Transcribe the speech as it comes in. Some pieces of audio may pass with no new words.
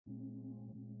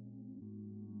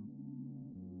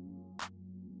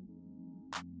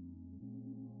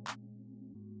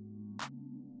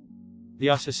The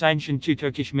USA sanctioned 2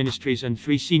 Turkish ministries and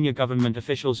 3 senior government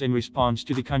officials in response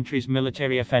to the country's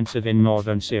military offensive in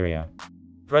northern Syria.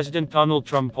 President Donald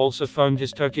Trump also phoned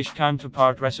his Turkish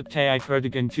counterpart Recep Tayyip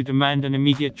Erdogan to demand an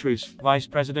immediate truce, Vice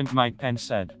President Mike Pence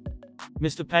said.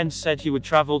 Mr. Pence said he would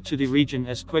travel to the region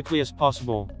as quickly as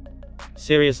possible.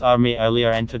 Syria's army earlier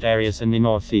entered areas in the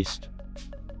northeast.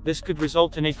 This could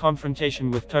result in a confrontation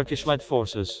with Turkish-led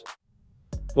forces.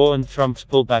 War and Trump's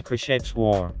pullback reshapes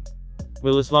war.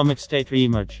 Will Islamic State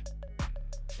re-emerge?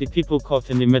 The people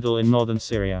caught in the middle in northern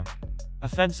Syria.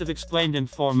 Offensive explained in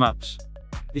 4 maps.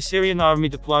 The Syrian army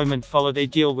deployment followed a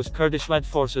deal with Kurdish-led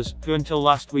forces, who until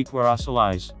last week were US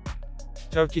allies.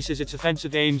 Turkey says its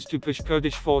offensive aims to push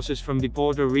Kurdish forces from the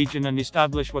border region and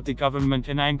establish what the government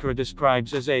in Ankara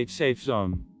describes as a safe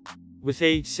zone. With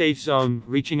a safe zone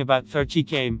reaching about 30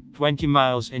 km, 20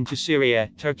 miles into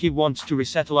Syria, Turkey wants to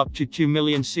resettle up to 2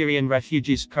 million Syrian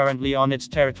refugees currently on its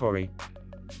territory.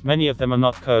 Many of them are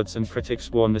not Kurds, and critics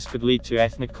warn this could lead to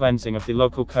ethnic cleansing of the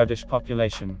local Kurdish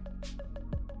population.